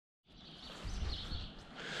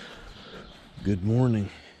Good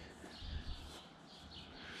morning.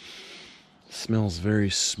 Smells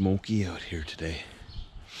very smoky out here today.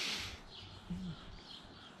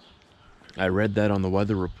 I read that on the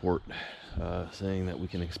weather report, saying that we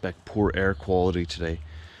can expect poor air quality today.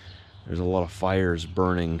 There's a lot of fires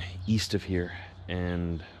burning east of here,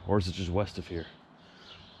 or is it just west of here?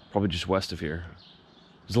 Probably just west of here.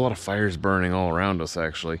 There's a lot of fires burning all around us,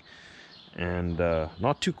 actually, and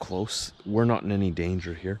not too close. We're not in any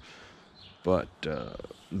danger here, but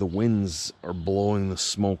the winds are blowing the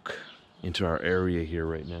smoke into our area here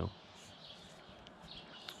right now.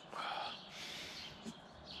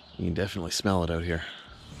 You can definitely smell it out here.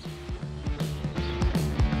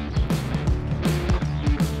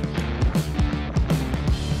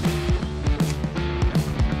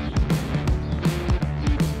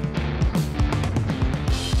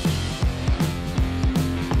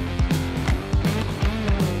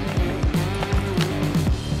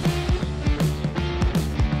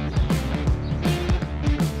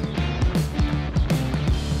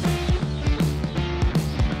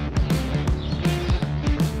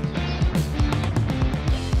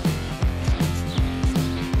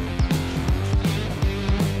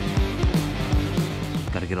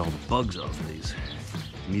 Get all the bugs off these.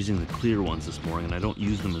 I'm using the clear ones this morning, and I don't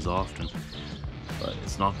use them as often, but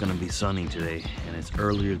it's not going to be sunny today, and it's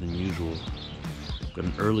earlier than usual. I've got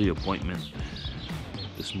an early appointment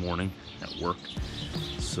this morning at work,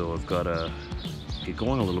 so I've got to get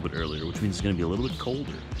going a little bit earlier, which means it's going to be a little bit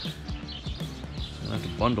colder. So I'm going to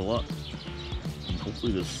have to bundle up, and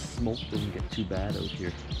hopefully the smoke doesn't get too bad out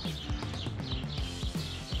here.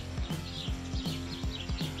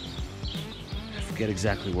 Forget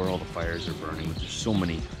exactly where all the fires are burning, but there's so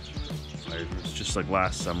many fires. It's just like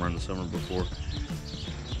last summer and the summer before.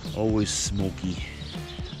 Always smoky.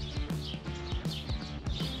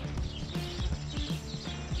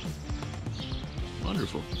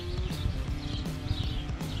 Wonderful.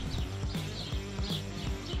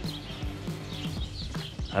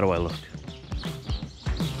 How do I look?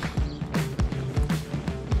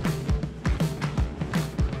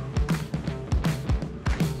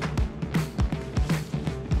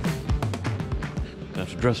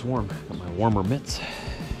 Dress warm. Got my warmer mitts.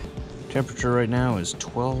 Temperature right now is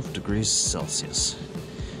 12 degrees Celsius,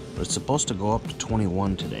 but it's supposed to go up to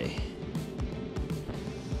 21 today.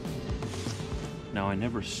 Now, I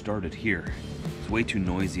never started here. It's way too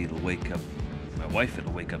noisy. It'll wake up my wife.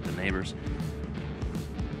 It'll wake up the neighbors.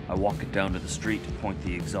 I walk it down to the street to point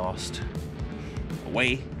the exhaust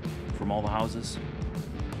away from all the houses,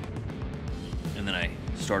 and then I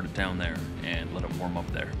start it down there and let it warm up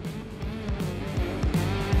there.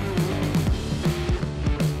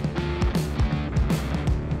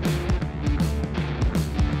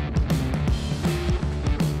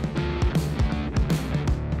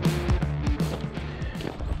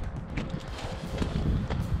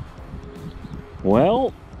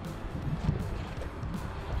 Well,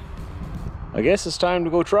 I guess it's time to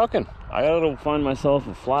go trucking. I gotta find myself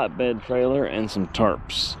a flatbed trailer and some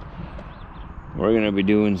tarps. We're gonna be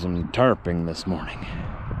doing some tarping this morning.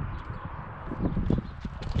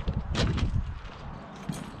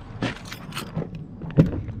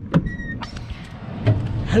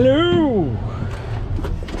 Hello!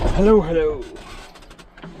 Hello, hello.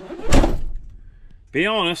 Be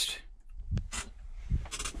honest.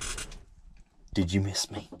 Did you miss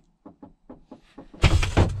me?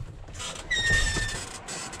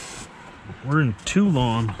 We're in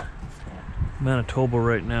Yukon, Manitoba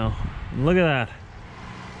right now. And look at that.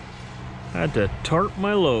 I had to tarp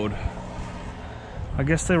my load. I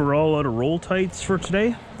guess they were all out of roll tights for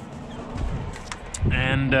today.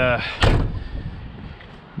 And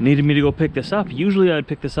needed me to go pick this up. Usually I'd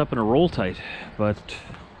pick this up in a roll tight, but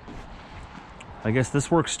I guess this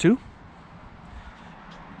works too.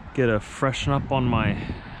 Get a freshen up on my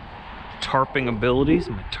tarping abilities,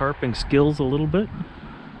 my tarping skills a little bit.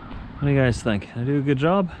 What do you guys think? Did I do a good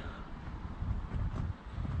job?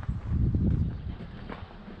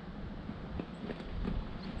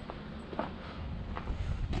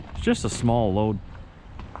 It's just a small load.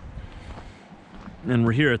 And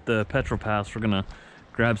we're here at the petrol pass. We're gonna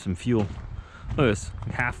grab some fuel. Look at this,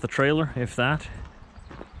 half the trailer, if that.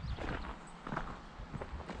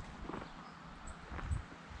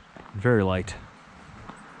 Very light.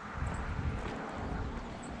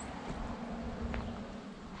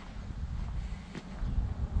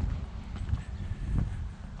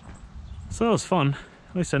 So that was fun.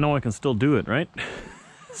 At least I know I can still do it, right?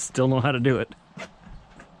 Still know how to do it.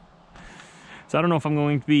 So I don't know if I'm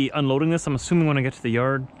going to be unloading this. I'm assuming when I get to the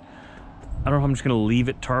yard, I don't know if I'm just gonna leave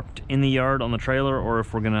it tarped in the yard on the trailer or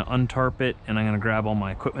if we're gonna untarp it and I'm gonna grab all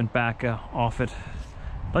my equipment back off it.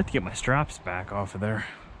 I'd like to get my straps back off of there.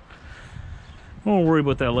 We'll worry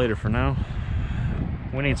about that later. For now,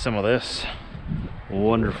 we need some of this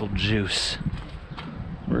wonderful juice.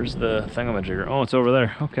 Where's the thingamajigger? Oh, it's over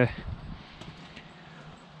there. Okay.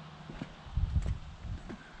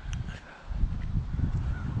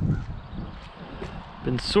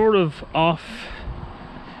 Been sort of off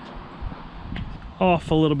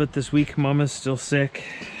a little bit this week. Mama's still sick.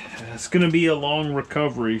 It's gonna be a long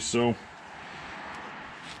recovery, so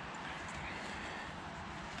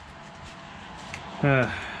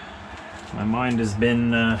my mind has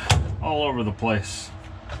been all over the place.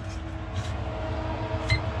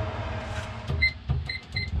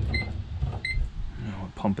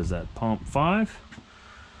 What pump is that? Pump 5?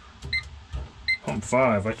 Pump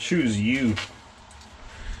 5. I choose you.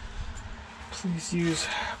 Please use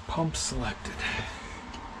pump selected.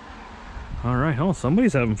 Alright, oh,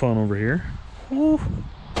 somebody's having fun over here. Ooh.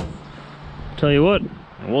 Tell you what,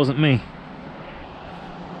 it wasn't me.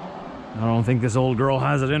 I don't think this old girl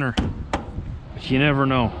has it in her. But you never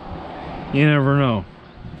know. You never know.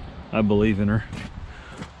 I believe in her.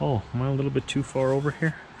 Oh, am I a little bit too far over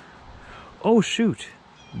here? Oh shoot.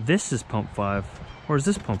 This is pump 5. Or is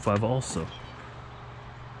this pump 5 also?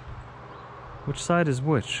 Which side is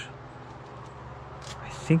which? I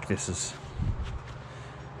think this is...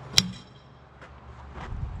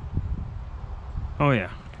 Oh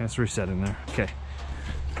yeah, that's resetting there. Okay.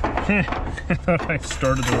 I thought I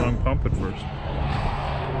started the wrong pump at first.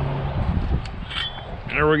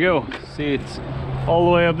 There we go. See, it's all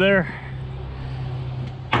the way up there.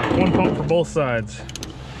 One pump for both sides.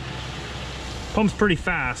 Pump's pretty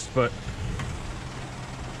fast, but...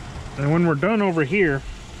 And when we're done over here,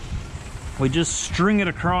 we just string it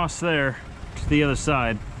across there to the other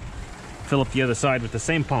side. Fill up the other side with the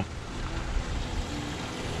same pump.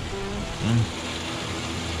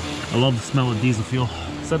 I love the smell of diesel fuel.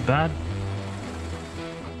 Is that bad?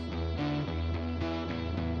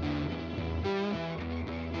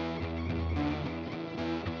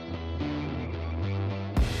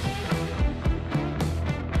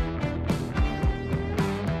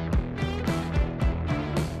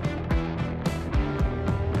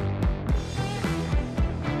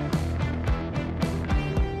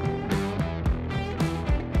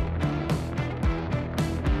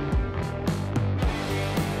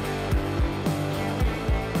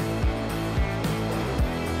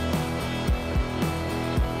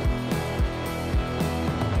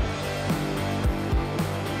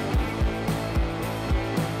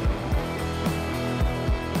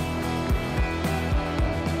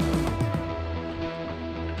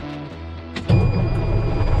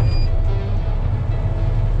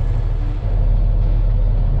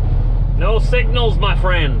 No signals, my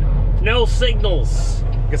friend. No signals.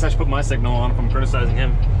 Guess I should put my signal on if I'm criticizing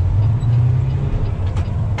him.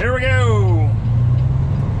 Here we go.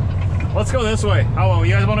 Let's go this way. Oh,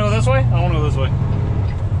 you guys want to go this way? I want to go this way.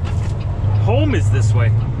 Home is this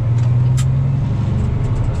way.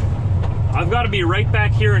 I've got to be right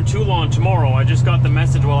back here in Toulon tomorrow. I just got the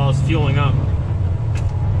message while I was fueling up.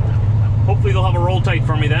 Hopefully they'll have a roll tight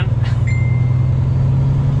for me then.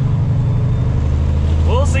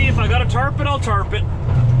 We'll see. If I gotta tarp it, I'll tarp it.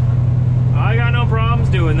 I got no problems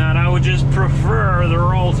doing that. I would just prefer the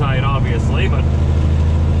roll tight, obviously, but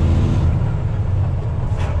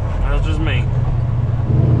that's just me.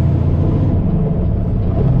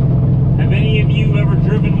 Have any of you ever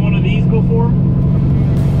driven one of these before?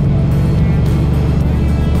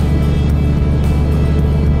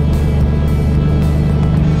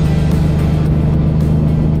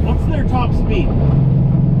 What's their top speed?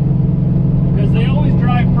 Because they always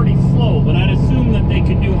drive pretty slow, but I'd assume that they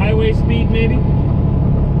could do highway speed, maybe?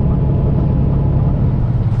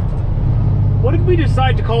 What did we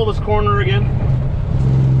decide to call this corner again?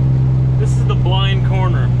 This is the blind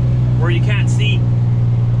corner, where you can't see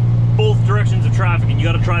both directions of traffic, and you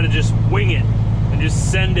gotta try to just wing it, and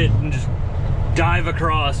just send it, and just dive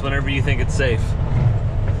across whenever you think it's safe.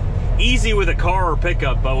 Easy with a car or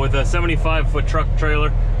pickup, but with a 75-foot truck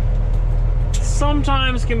trailer,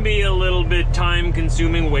 sometimes can be a little bit time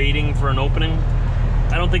consuming waiting for an opening.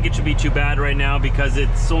 I don't think it should be too bad right now because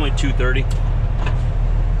it's only 2:30.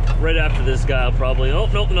 Right after this guy I'll probably, oh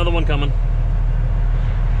nope, another one coming.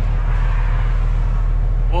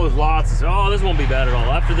 Oh, there's lots. Oh, this won't be bad at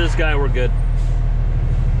all. After this guy we're good.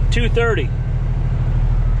 2:30.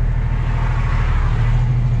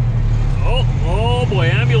 Oh boy,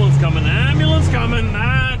 ambulance coming, ambulance coming.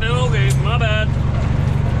 Ah, okay, my bad.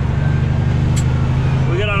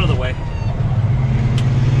 We got out of the way.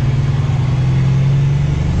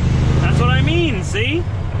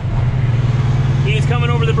 he's coming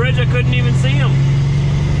over the bridge, I couldn't even see him.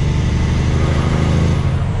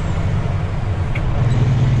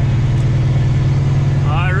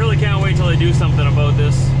 I really can't wait till they do something about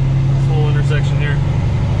this whole intersection here.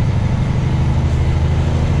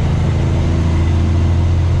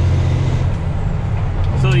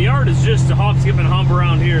 So the yard is just a hop, skip, and hump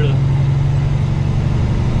around here.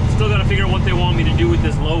 Still got to figure out what they want me to do with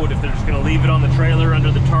this load. If they're just going to leave it on the trailer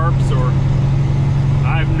under the tarps, or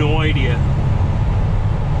I have no idea.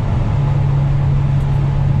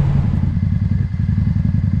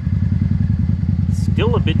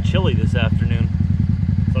 Still a bit chilly this afternoon,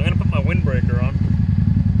 so I'm going to put my windbreaker on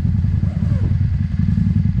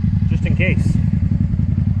just in case.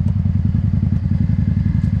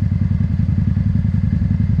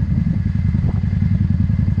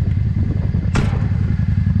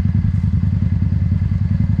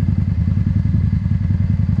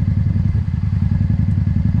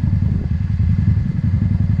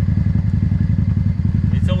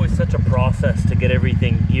 To get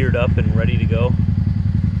everything geared up and ready to go.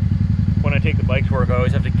 When I take the bike to work, I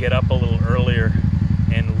always have to get up a little earlier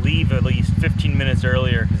and leave at least 15 minutes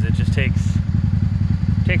earlier, because it just takes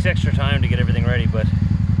extra time to get everything ready, but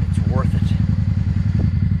it's worth it.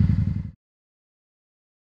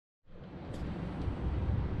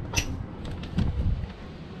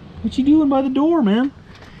 What you doing by the door, man?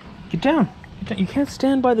 Get down. Get down. You can't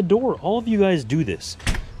stand by the door. All of you guys do this.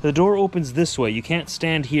 The door opens this way. You can't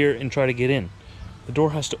stand here and try to get in. The door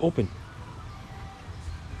has to open.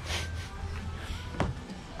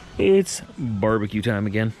 It's barbecue time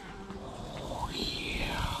again. Oh,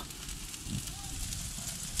 yeah.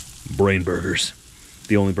 Brain burgers.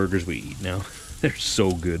 The only burgers we eat now. They're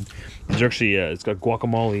so good. There's actually, it's got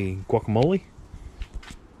guacamole. Guacamole?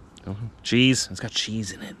 Oh, cheese. It's got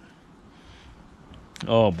cheese in it.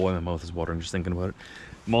 Oh boy, my mouth is watering just thinking about it.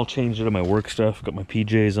 I'm all changed out of my work stuff. Got my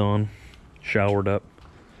PJs on. Showered up.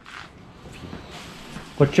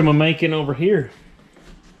 What am I making over here?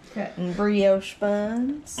 Cutting brioche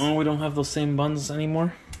buns. Oh, we don't have those same buns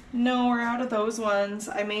anymore? No, we're out of those ones.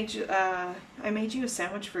 I made you a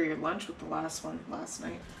sandwich for your lunch with the last one last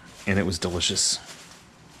night. And it was delicious.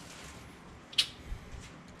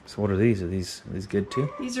 So what are these? Are these good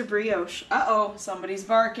too? These are brioche. Uh-oh, somebody's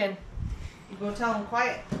barking. You go tell them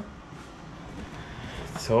quiet.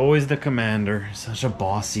 It's always the commander. Such a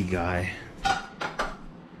bossy guy.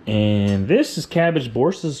 And this is cabbage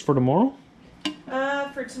borscht for tomorrow?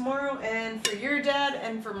 For tomorrow and for your dad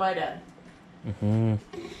and for my dad.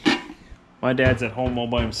 My dad's at home all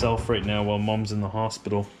by himself right now while Mom's in the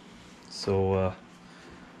hospital. So,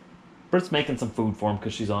 Britt's making some food for him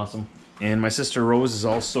because she's awesome. And my sister Rose is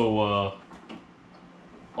also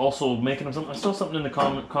making him something. I saw something in the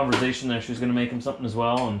conversation there. She was going to make him something as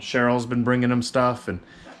well. And Cheryl's been bringing him stuff. And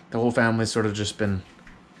the whole family's sort of just been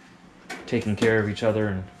taking care of each other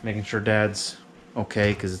and making sure Dad's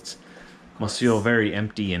okay, because it must feel very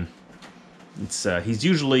empty. And it's he's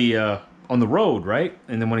usually on the road, right?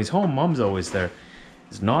 And then when he's home, Mom's always there.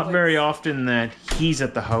 It's not very often that he's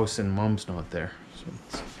at the house and Mom's not there. So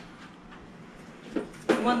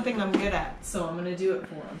it's one thing I'm good at, so I'm gonna do it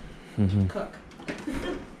for him. Cook.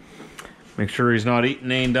 Make sure he's not eating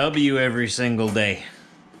A&W every single day.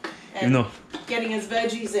 And getting his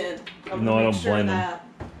veggies in. No, I don't blame him.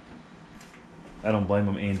 I don't blame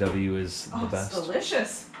him. A&W is the best. It's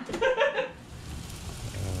delicious.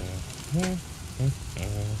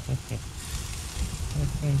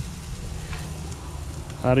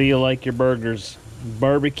 How do you like your burgers?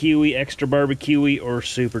 Barbecuey, extra barbecuey, or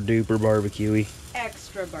super duper barbecuey?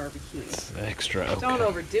 Extra barbecuey. Extra, okay. Don't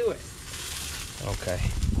overdo it. Okay.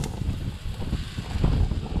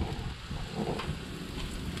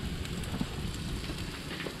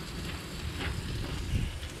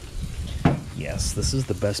 Yes, this is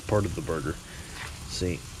the best part of the burger.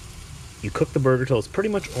 See, you cook the burger till it's pretty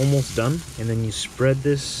much almost done, and then you spread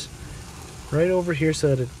this right over here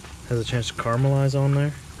so that it has a chance to caramelize on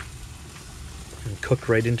there and cook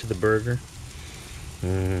right into the burger.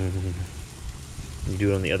 You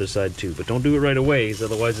do it on the other side too, but don't do it right away, because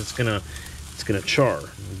otherwise it's gonna char,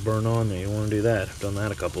 burn on there. You don't want to do that. I've done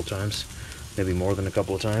that a couple of times, maybe more than a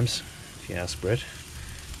couple of times, if you ask Britt.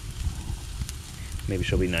 Maybe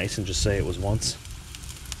she'll be nice and just say it was once.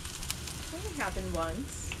 It only happened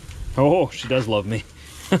once. Oh, she does love me.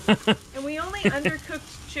 And we only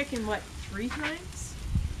undercooked chicken, what, 3 times?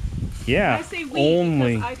 Yeah, I say we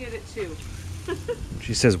only. because I did it too.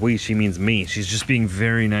 She says we, she means me. She's just being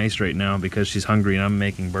very nice right now because she's hungry and I'm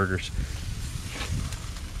making burgers.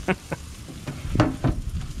 Okay.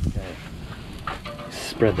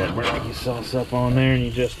 Spread that barbecue sauce up on there and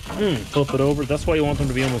you just flip it over. That's why you want them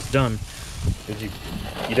to be almost done. Because you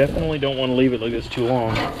definitely don't want to leave it like this too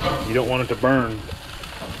long. You don't want it to burn.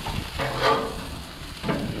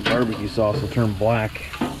 The barbecue sauce will turn black.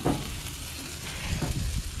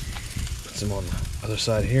 Put some on the other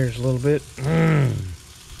side here just a little bit.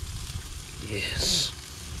 Yes.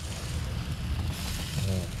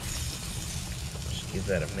 Just give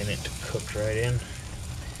that a minute to cook right in.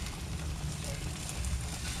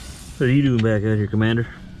 What are you doing back out here, Commander?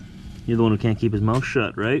 You're the one who can't keep his mouth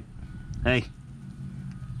shut, right? Hey.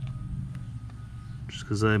 Just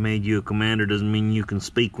because I made you a commander doesn't mean you can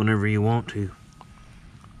speak whenever you want to.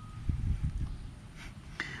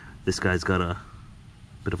 This guy's got a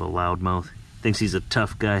bit of a loud mouth. Thinks he's a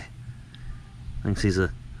tough guy. Thinks he's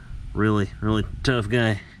a really, really tough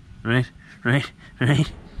guy. Right? Right?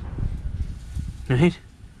 Right? Right?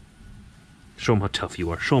 Show him how tough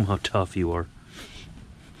you are. Show him how tough you are.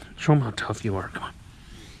 Show him how tough you are. Come on.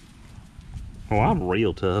 Oh, I'm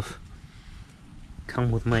real tough.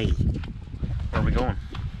 Come with me. Where are we going?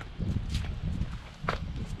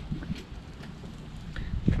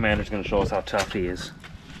 Commander's gonna show us how tough he is.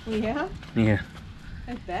 Yeah? Yeah.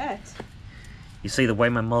 I bet. You see the way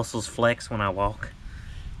my muscles flex when I walk?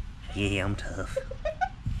 Yeah, I'm tough.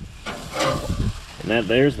 And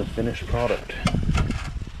there's the finished product.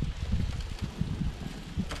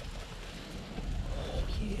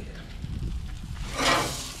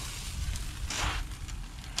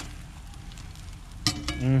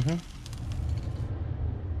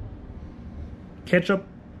 Ketchup,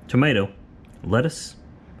 tomato, lettuce,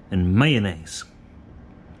 and mayonnaise.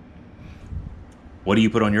 What do you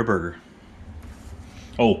put on your burger?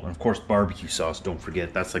 Oh, and of course barbecue sauce, don't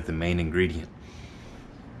forget. That's like the main ingredient.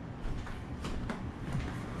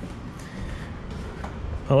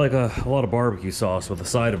 I like a lot of barbecue sauce with a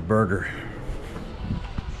side of burger.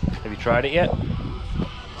 Have you tried it yet?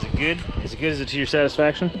 Is it good? Is it good? Is it to your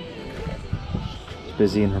satisfaction? She's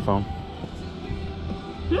busy in her phone.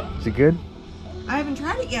 Is it good? I haven't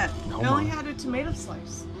tried it yet. Come I only on. had a tomato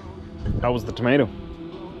slice. How was the tomato?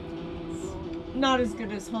 Not as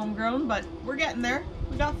good as homegrown, but we're getting there.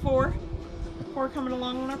 We got 4 coming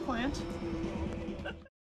along on our plant.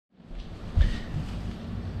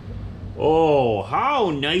 Oh, how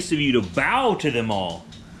nice of you to bow to them all.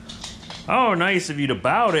 How nice of you to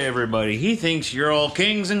bow to everybody. He thinks you're all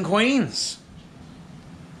kings and queens.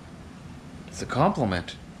 It's a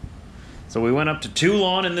compliment. So we went up to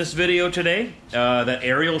Toulon in this video today. That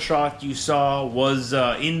aerial shot you saw was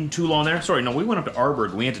in Toulon there. Sorry, no, we went up to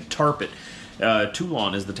Arborg. We had to tarp it.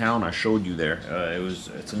 Toulon is the town I showed you there.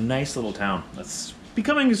 It's a nice little town. That's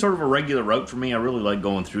becoming sort of a regular route for me. I really like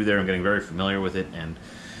going through there and getting very familiar with it. And,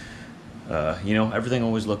 you know, everything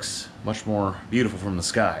always looks much more beautiful from the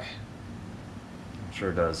sky. It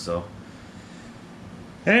sure does, so.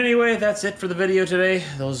 Anyway, that's it for the video today.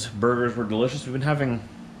 Those burgers were delicious. We've been having...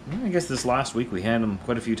 I guess this last week we had them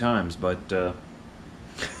quite a few times, but they're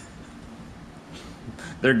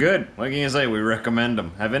good. What can you say? We recommend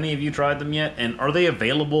them. Have any of you tried them yet? And are they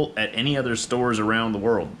available at any other stores around the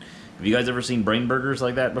world? Have you guys ever seen brain burgers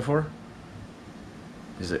like that before?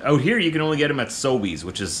 Is it out here? You can only get them at Sobeys,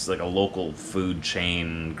 which is like a local food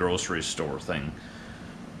chain grocery store thing.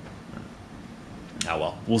 Oh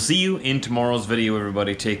well. We'll see you in tomorrow's video,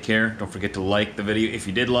 everybody. Take care. Don't forget to like the video if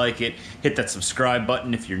you did like it. Hit that subscribe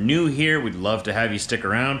button if you're new here. We'd love to have you stick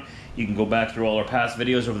around. You can go back through all our past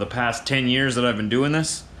videos over the past 10 years that I've been doing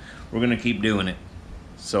this. We're going to keep doing it.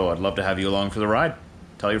 So I'd love to have you along for the ride.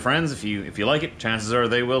 Tell your friends if you like it. Chances are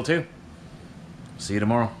they will too. See you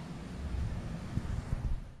tomorrow.